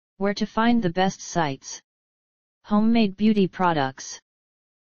Where to find the best sites. Homemade beauty products.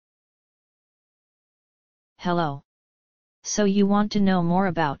 Hello. So you want to know more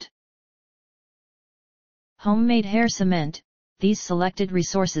about homemade hair cement? These selected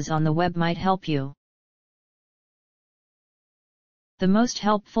resources on the web might help you. The most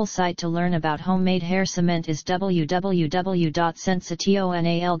helpful site to learn about homemade hair cement is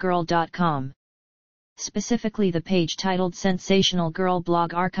www.sensationalgirl.com. Specifically the page titled Sensational Girl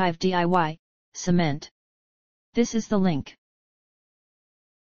Blog Archive DIY, Cement. This is the link.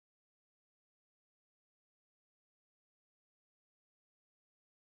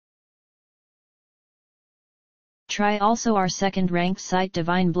 Try also our second-ranked site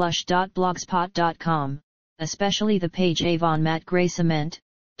divineblush.blogspot.com, especially the page Avon Matte Gray Cement,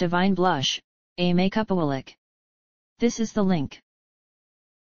 Divine Blush, a Makeupaholic. This is the link.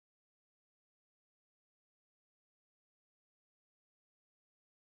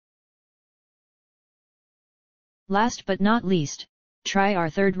 Last but not least, try our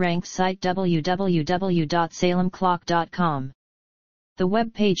third-ranked site www.salemclock.com. The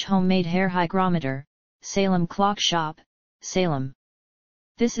web page Homemade Hair Hygrometer, Salem Clock Shop, Salem.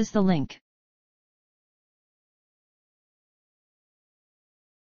 This is the link.